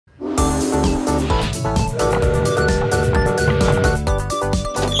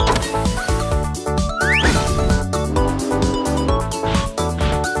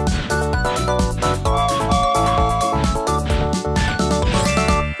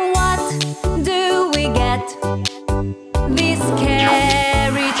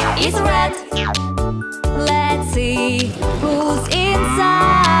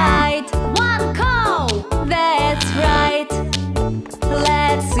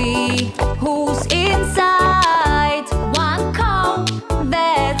see who's inside. One cow,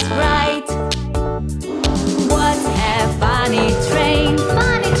 that's right. What a funny train,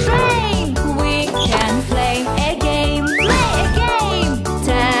 funny train. We can play a game, play a game.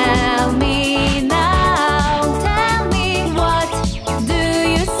 Tell me now, tell me what do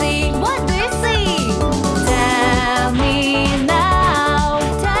you see? What do you see? Tell me now,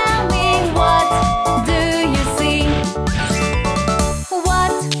 tell me what do you see?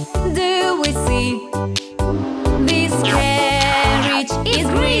 What do we see? This carriage is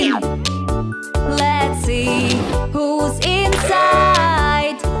green. Let's see who's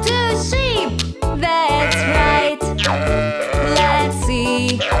inside. Two sheep, that's right. Let's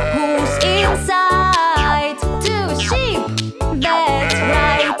see who's inside. Two sheep, that's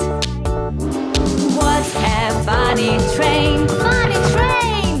right. What a funny train, funny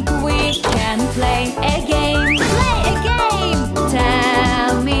train. We can play a game, play a game.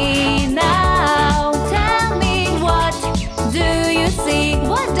 Tell me now, tell me what do you see?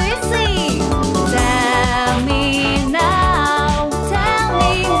 What do you see? Tell me now, tell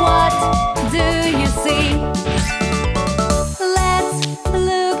me what do you see? Let's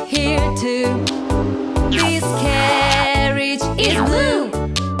look here too. This carriage is blue.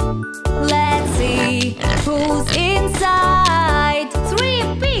 Let's see who's inside. Three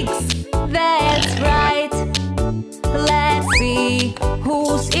pigs, that's right. Let's see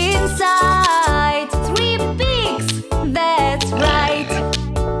who's inside. Three pigs, that's right.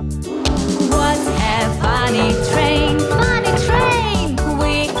 What a funny train, funny train.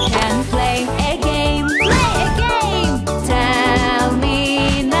 We can play a game, play a game. Tell me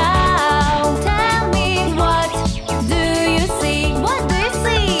now, tell me what do you see? What do you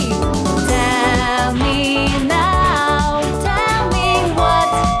see? Tell me now, tell me what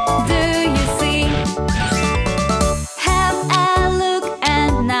do you see? Have a look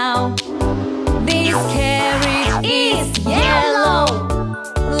and now this carriage is yellow.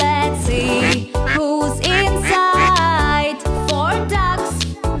 Let's see who's inside. Four ducks,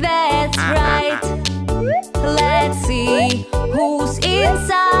 that's right. Let's see who's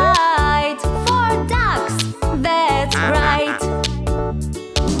inside. Four ducks, that's right.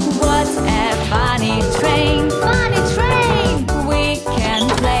 What a funny train, funny train. We can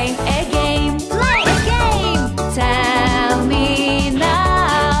play a game, play a game. Tell me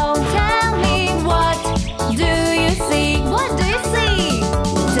now, tell me what do you see? What do you see?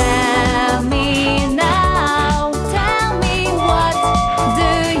 Tell me now, tell me what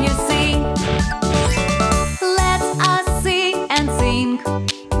do you see? Let us sing and sing.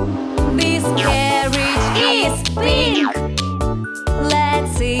 This carriage is pink.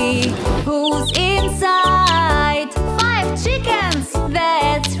 Let's see who's inside. Five chickens,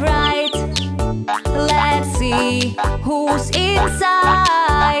 that's right. Let's see who's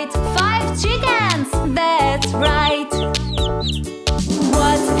inside. Five chickens, that's right.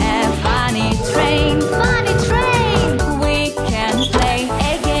 What a funny train, funny